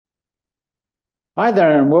Hi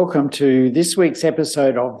there, and welcome to this week's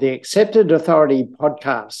episode of the Accepted Authority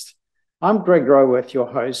podcast. I'm Greg Roworth,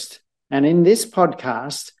 your host, and in this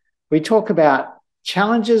podcast, we talk about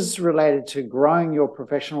challenges related to growing your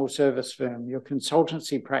professional service firm, your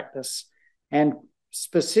consultancy practice, and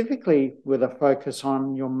specifically with a focus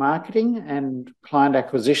on your marketing and client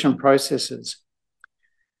acquisition processes.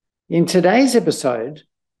 In today's episode,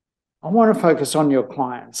 I want to focus on your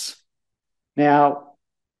clients. Now,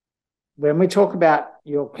 when we talk about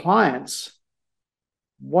your clients,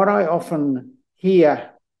 what I often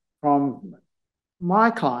hear from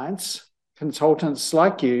my clients, consultants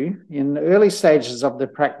like you, in the early stages of the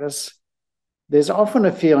practice, there's often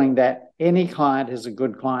a feeling that any client is a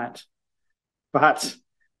good client. But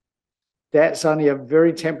that's only a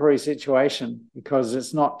very temporary situation because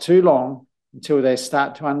it's not too long until they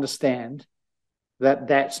start to understand that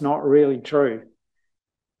that's not really true.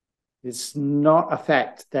 It's not a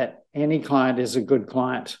fact that any client is a good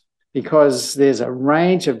client because there's a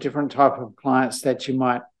range of different type of clients that you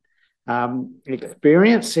might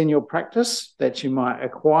experience in your practice, that you might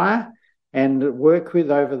acquire and work with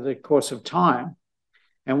over the course of time.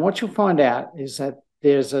 And what you'll find out is that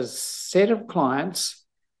there's a set of clients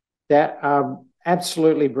that are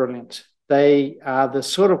absolutely brilliant. They are the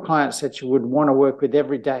sort of clients that you would want to work with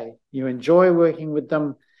every day. You enjoy working with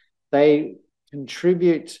them. They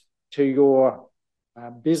contribute to your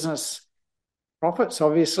business profits,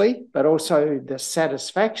 obviously, but also the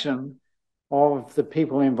satisfaction of the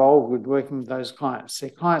people involved with working with those clients. They're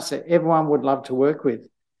clients that everyone would love to work with.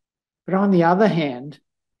 But on the other hand,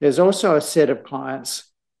 there's also a set of clients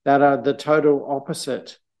that are the total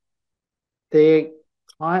opposite. They're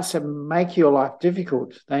clients that make your life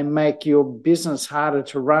difficult. They make your business harder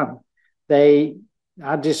to run. They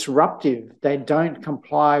are disruptive. They don't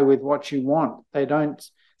comply with what you want. They don't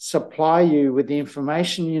supply you with the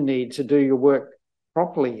information you need to do your work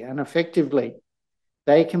properly and effectively.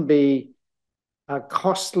 They can be a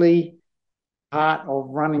costly part of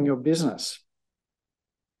running your business.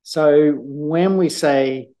 So when we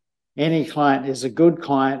say any client is a good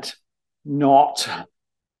client,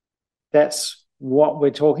 that's what we're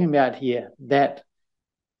talking about here, that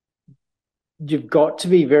you've got to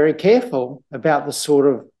be very careful about the sort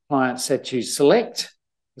of clients that you select,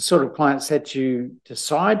 the sort of clients that you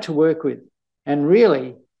decide to work with. And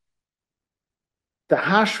really, the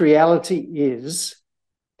harsh reality is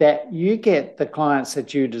that you get the clients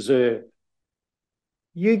that you deserve.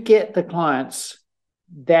 You get the clients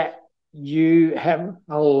that you have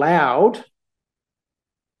allowed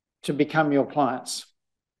to become your clients.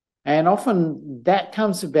 And often that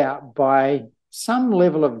comes about by some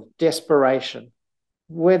level of desperation,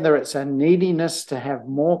 whether it's a neediness to have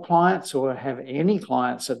more clients or have any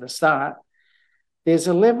clients at the start. There's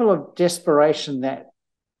a level of desperation that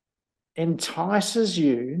entices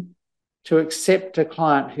you to accept a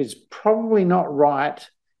client who's probably not right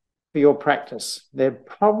for your practice. They're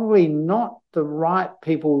probably not the right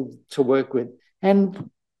people to work with. And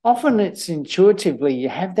often it's intuitively, you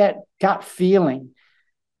have that gut feeling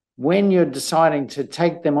when you're deciding to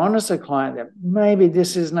take them on as a client that maybe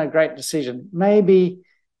this isn't a great decision. Maybe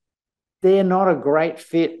they're not a great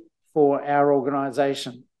fit for our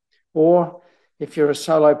organization. Or if you're a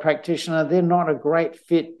solo practitioner, they're not a great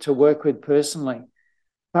fit to work with personally.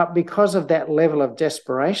 But because of that level of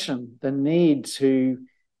desperation, the need to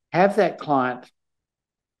have that client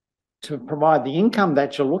to provide the income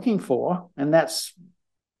that you're looking for, and that's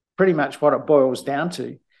pretty much what it boils down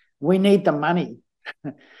to. We need the money.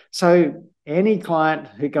 So any client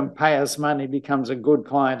who can pay us money becomes a good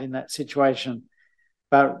client in that situation.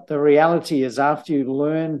 But the reality is after you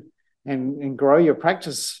learn and grow your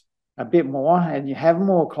practice a bit more and you have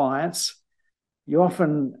more clients, you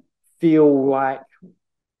often feel like,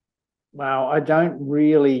 well, I don't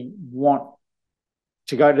really want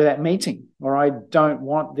to go to that meeting, or I don't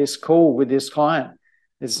want this call with this client.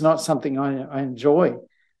 It's not something I enjoy.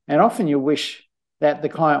 And often you wish that the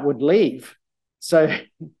client would leave. So,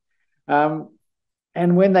 and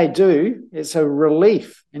when they do, it's a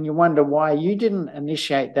relief, and you wonder why you didn't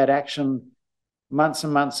initiate that action months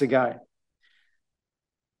and months ago.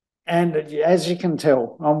 And as you can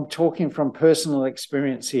tell, I'm talking from personal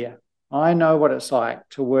experience here. I know what it's like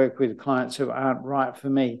to work with clients who aren't right for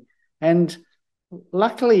me. And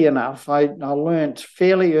luckily enough, I learned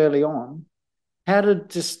fairly early on how to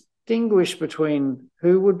distinguish between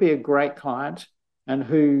who would be a great client and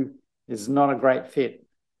who is not a great fit.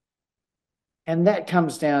 And that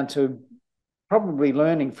comes down to probably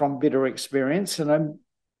learning from bitter experience. And I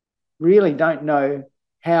really don't know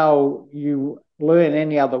how you learn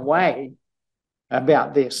any other way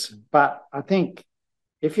about this. But I think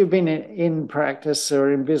if you've been in practice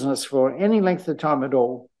or in business for any length of time at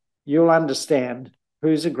all, you'll understand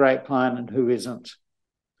who's a great client and who isn't.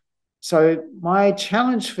 So my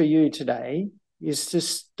challenge for you today is to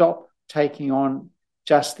stop taking on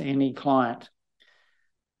just any client.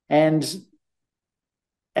 And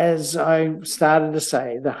as I started to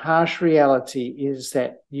say, the harsh reality is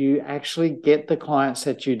that you actually get the clients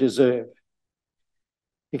that you deserve.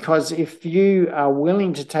 Because if you are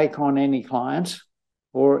willing to take on any client,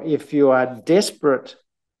 or if you are desperate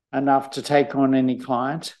enough to take on any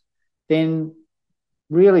client, then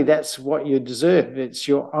really that's what you deserve. It's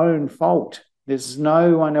your own fault. There's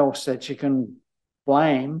no one else that you can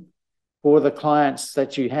blame for the clients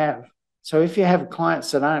that you have. So if you have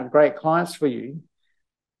clients that aren't great clients for you,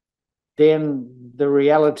 then the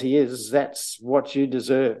reality is that's what you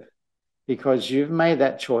deserve, because you've made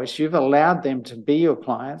that choice. You've allowed them to be your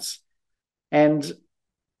clients, and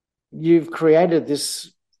you've created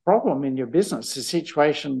this problem in your business, a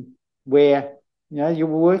situation where you're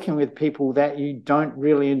working with people that you don't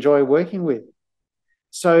really enjoy working with.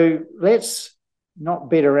 So let's not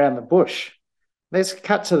beat around the bush. Let's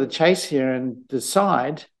cut to the chase here and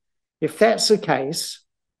decide if that's the case.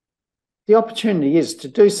 The opportunity is to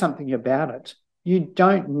do something about it. You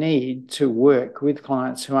don't need to work with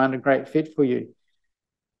clients who aren't a great fit for you.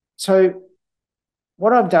 So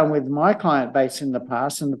what I've done with my client base in the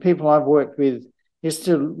past and the people I've worked with is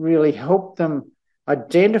to really help them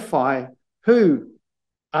identify who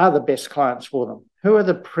are the best clients for them, who are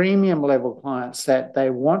the premium level clients that they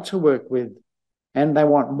want to work with and they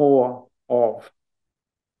want more of.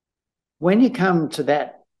 When you come to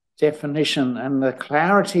that definition and the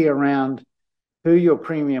clarity around who your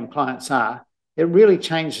premium clients are, it really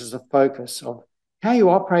changes the focus of how you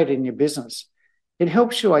operate in your business. It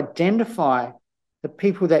helps you identify the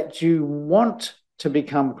people that you want to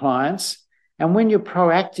become clients. And when you're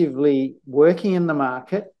proactively working in the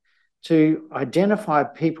market to identify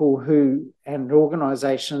people who and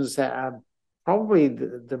organizations that are probably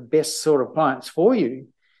the best sort of clients for you,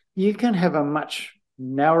 you can have a much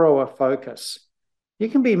narrower focus. You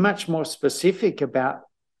can be much more specific about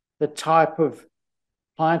the type of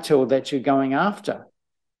clientele that you're going after.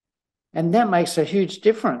 And that makes a huge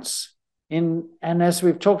difference. And as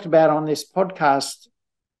we've talked about on this podcast,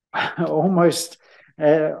 almost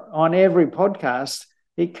on every podcast,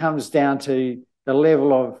 it comes down to the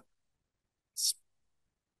level of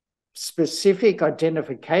specific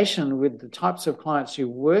identification with the types of clients you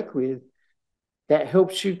work with that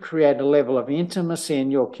helps you create a level of intimacy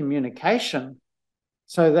in your communication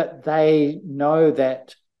so that they know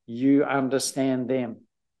that you understand them.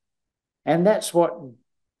 And that's what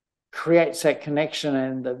creates that connection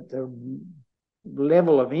and the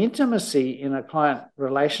level of intimacy in a client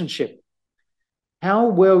relationship. How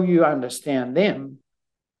well you understand them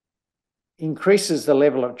increases the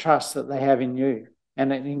level of trust that they have in you.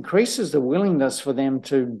 And it increases the willingness for them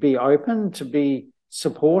to be open, to be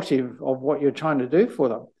supportive of what you're trying to do for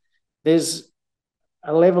them. There's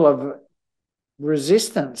a level of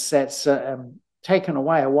resistance that's taken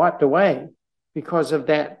away or wiped away because of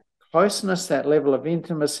that closeness, that level of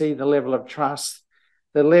intimacy, the level of trust,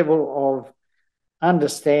 the level of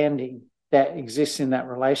understanding that exists in that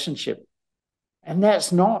relationship. And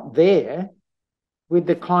that's not there with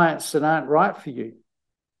the clients that aren't right for you.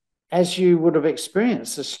 As you would have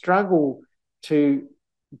experienced, the struggle to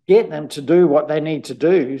get them to do what they need to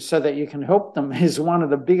do so that you can help them is one of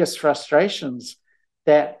the biggest frustrations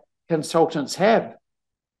that consultants have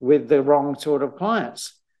with the wrong sort of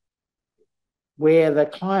clients, where the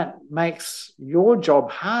client makes your job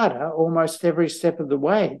harder almost every step of the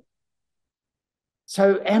way.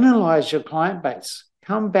 So analyze your client base.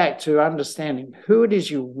 Come back to understanding who it is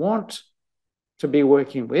you want to be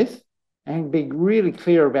working with and be really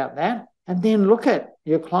clear about that. And then look at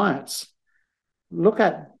your clients. Look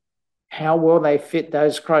at how well they fit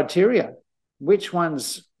those criteria. Which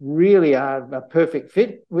ones really are a perfect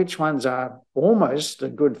fit? Which ones are almost a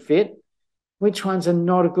good fit? Which ones are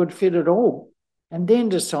not a good fit at all? And then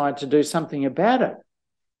decide to do something about it.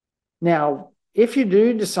 Now, if you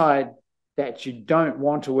do decide that you don't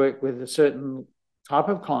want to work with a certain type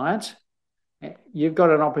of client, you've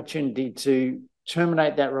got an opportunity to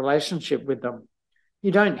terminate that relationship with them.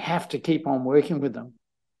 You don't have to keep on working with them.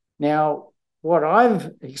 Now, what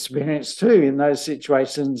I've experienced too in those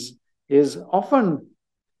situations is often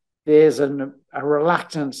there's a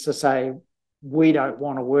reluctance to say, we don't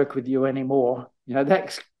want to work with you anymore.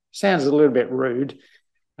 That sounds a little bit rude.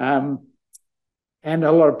 And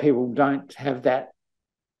a lot of people don't have that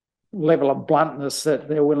level of bluntness that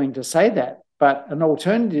they're willing to say that. But an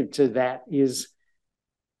alternative to that is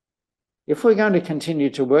if we're going to continue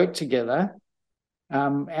to work together,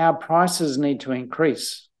 our prices need to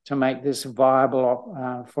increase to make this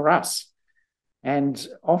viable for us. And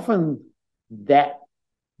often that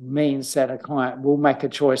means that a client will make a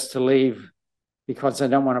choice to leave because they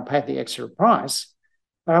don't want to pay the extra price.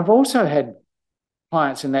 But I've also had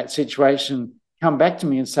clients in that situation come back to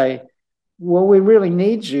me and say, well, we really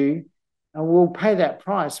need you and we'll pay that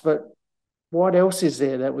price, but what else is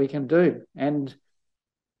there that we can do? And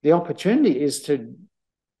the opportunity is to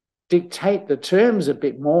dictate the terms a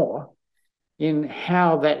bit more in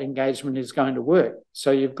how that engagement is going to work. So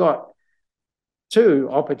you've got two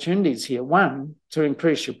opportunities here. One, to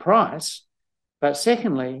increase your price, but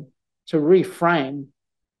secondly, to reframe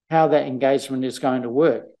how that engagement is going to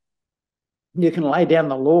work. You can lay down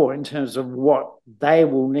the law in terms of what they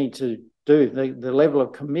will need to do, the level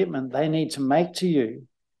of commitment they need to make to you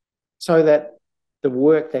so that the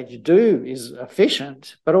work that you do is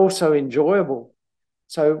efficient, but also enjoyable.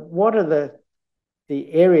 So what are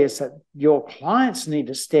the areas that your clients need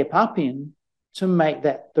to step up in to make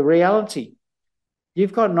that the reality?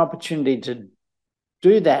 You've got an opportunity to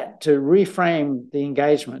do that, to reframe the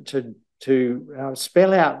engagement, to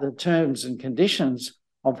spell out the terms and conditions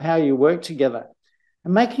of how you work together,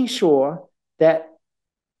 and making sure that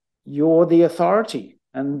you're the authority.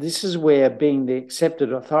 And this is where being the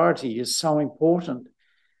accepted authority is so important.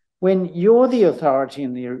 When you're the authority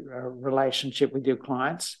in the relationship with your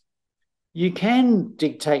clients, you can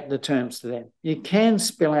dictate the terms to them. You can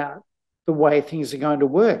spell out the way things are going to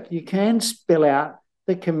work. You can spell out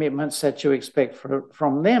the commitments that you expect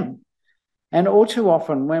from them. And all too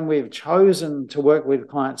often, when we've chosen to work with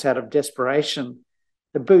clients out of desperation,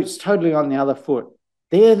 the boot's totally on the other foot.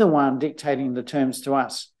 They're the one dictating the terms to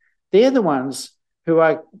us. They're the ones who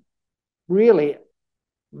are really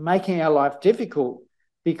making our life difficult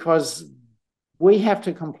because we have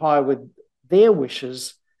to comply with their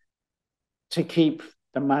wishes to keep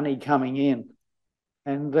the money coming in.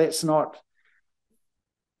 And let's not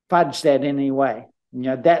fudge that in any way. You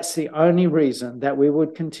know, that's the only reason that we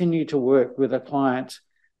would continue to work with a client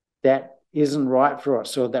that isn't right for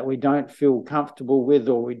us or that we don't feel comfortable with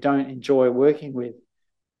or we don't enjoy working with.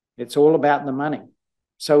 It's all about the money.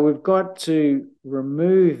 So we've got to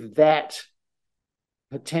remove that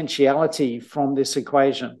potentiality from this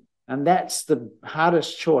equation. And that's the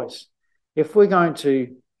hardest choice. If we're going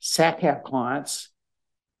to sack our clients,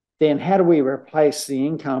 then how do we replace the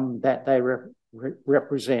income that they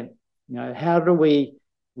represent? You know, how do we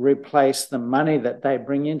replace the money that they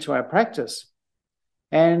bring into our practice?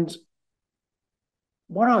 And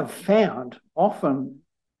what I've found often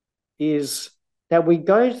is that we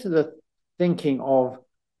go to the thinking of,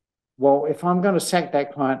 well, if I'm going to sack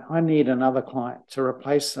that client, I need another client to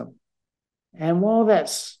replace them. And while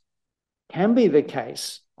that's can be the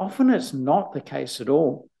case, often it's not the case at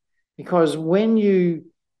all, because when you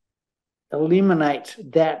eliminate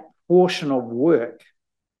that portion of work,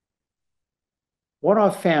 what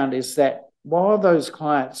I've found is that while those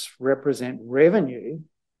clients represent revenue,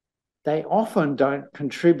 they often don't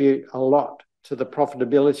contribute a lot to the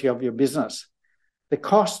profitability of your business. The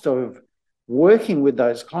cost of working with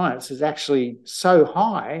those clients is actually so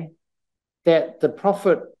high that the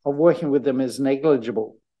profit of working with them is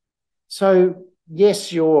negligible. So,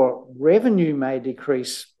 yes, your revenue may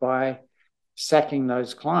decrease by sacking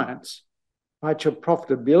those clients, but your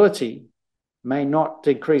profitability may not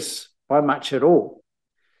decrease by much at all.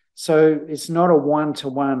 So it's not a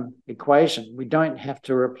one-to-one equation. We don't have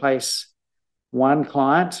to replace one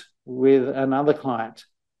client with another client.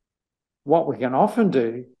 What we can often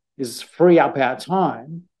do is free up our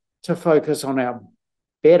time to focus on our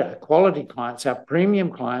better quality clients, our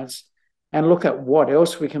premium clients, and look at what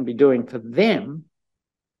else we can be doing for them.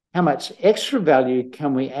 How much extra value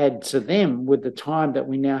can we add to them with the time that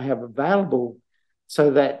we now have available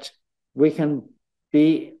so that we can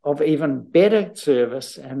be of even better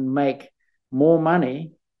service and make more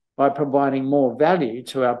money by providing more value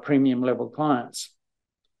to our premium level clients.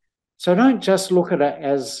 So don't just look at it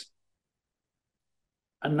as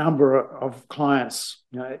a number of clients,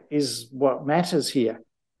 is what matters here.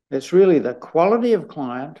 It's really the quality of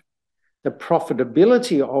client, the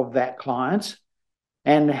profitability of that client,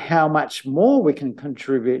 and how much more we can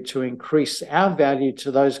contribute to increase our value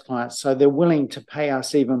to those clients so they're willing to pay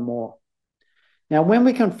us even more. Now, when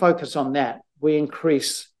we can focus on that, we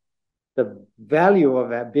increase the value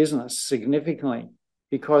of our business significantly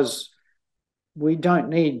because we don't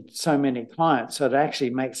need so many clients. So it actually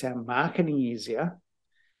makes our marketing easier,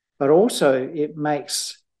 but also it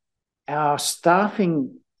makes our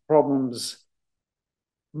staffing problems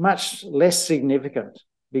much less significant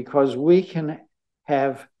because we can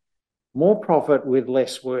have more profit with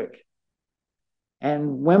less work.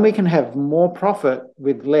 And when we can have more profit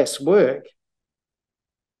with less work,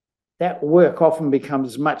 that work often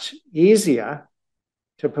becomes much easier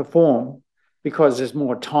to perform because there's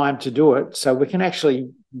more time to do it. So we can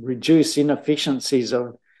actually reduce inefficiencies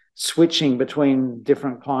of switching between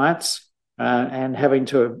different clients and having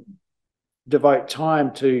to devote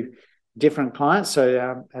time to different clients.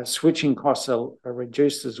 So our switching costs are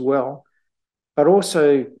reduced as well. But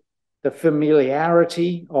also the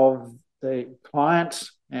familiarity of the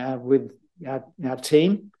clients with our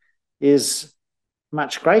team is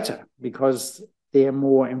much greater because they're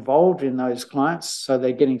more involved in those clients. So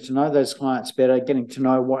they're getting to know those clients better, getting to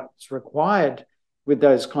know what's required with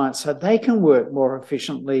those clients so they can work more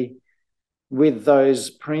efficiently with those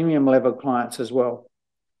premium level clients as well.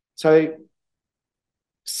 So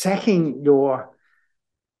sacking the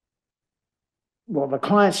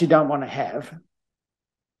clients you don't want to have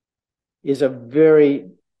is a very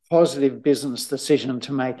positive business decision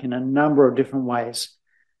to make in a number of different ways.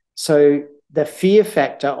 So the fear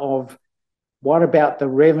factor of what about the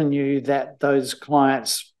revenue that those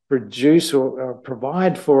clients produce or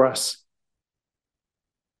provide for us,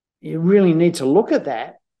 you really need to look at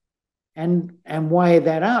that and weigh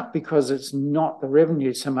that up, because it's not the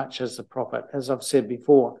revenue so much as the profit, as I've said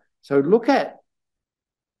before. So look at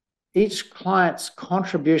each client's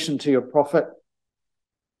contribution to your profit,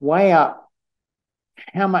 weigh up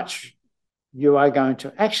how much you are going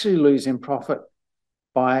to actually lose in profit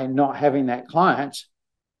by not having that client,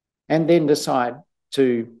 and then decide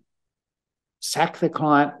to sack the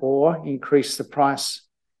client or increase the price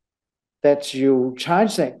that you'll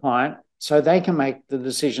charge that client so they can make the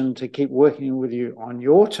decision to keep working with you on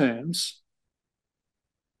your terms,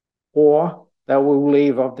 or they will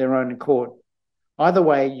leave of their own accord. Either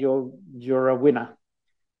way, you're a winner.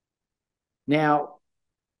 Now,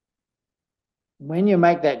 when you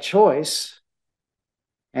make that choice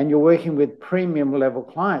and you're working with premium level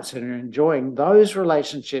clients and you're enjoying those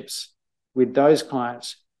relationships with those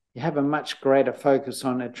clients, you have a much greater focus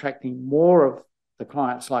on attracting more of the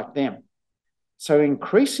clients like them. So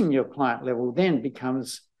increasing your client level then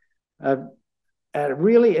becomes a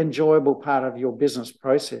really enjoyable part of your business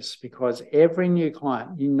process, because every new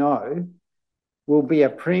client will be a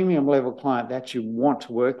premium level client that you want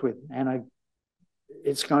to work with, and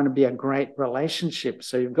it's going to be a great relationship.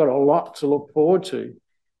 So you've got a lot to look forward to,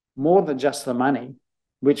 more than just the money,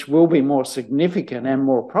 which will be more significant and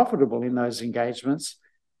more profitable in those engagements,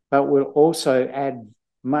 but will also add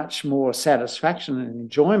much more satisfaction and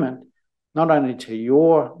enjoyment, not only to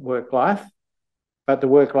your work life, but the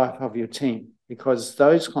work life of your team, because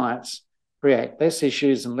those clients create less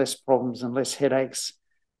issues and less problems and less headaches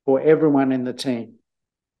for everyone in the team.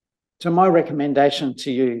 So my recommendation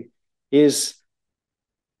to you is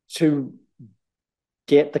to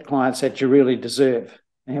get the clients that you really deserve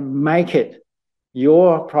and make it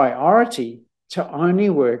your priority to only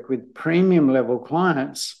work with premium level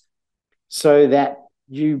clients, so that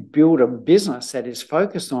you build a business that is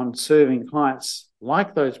focused on serving clients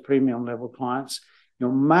like those premium level clients.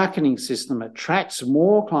 Your marketing system attracts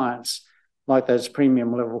more clients like those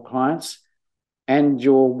premium level clients, and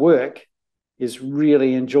your work is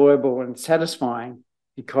really enjoyable and satisfying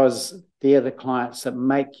because they're the clients that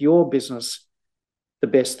make your business the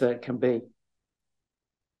best that it can be.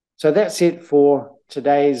 So that's it for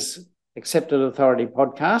today's Accepted Authority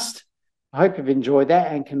podcast. I hope you've enjoyed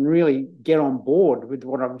that and can really get on board with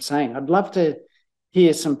what I'm saying. I'd love to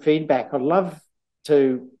hear some feedback. I'd love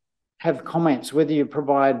to have comments, whether you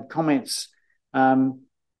provide comments on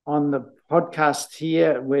the podcast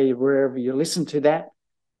here, wherever you listen to that,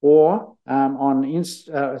 or on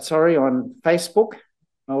Facebook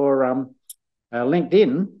or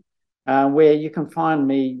LinkedIn, where you can find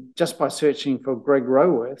me just by searching for Greg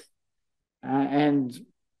Roworth. And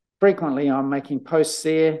frequently I'm making posts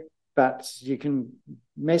there, but you can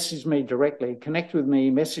message me directly, connect with me,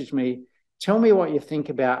 message me, tell me what you think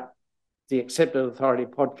about the Accepted Authority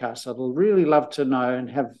podcast. I'd really love to know and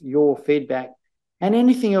have your feedback, and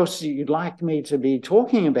anything else that you'd like me to be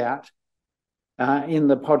talking about in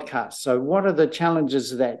the podcast. So what are the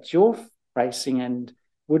challenges that you're facing and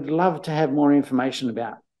would love to have more information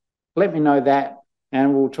about? Let me know that,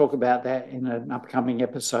 and we'll talk about that in an upcoming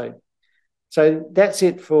episode. So that's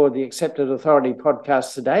it for the Accepted Authority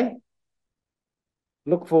podcast today.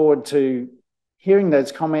 Look forward to hearing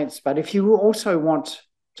those comments. But if you also want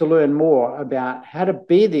to learn more about how to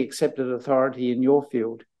be the accepted authority in your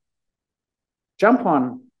field, jump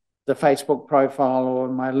on the Facebook profile or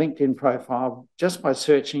my LinkedIn profile just by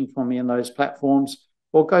searching for me in those platforms,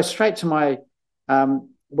 or go straight to my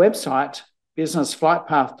website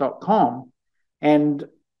businessflightpath.com and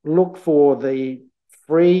look for the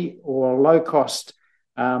free or low-cost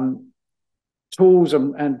tools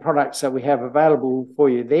and products that we have available for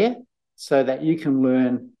you there, so that you can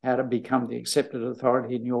learn how to become the accepted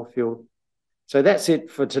authority in your field. So that's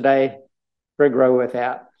it for today. Greg Roworth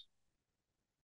out.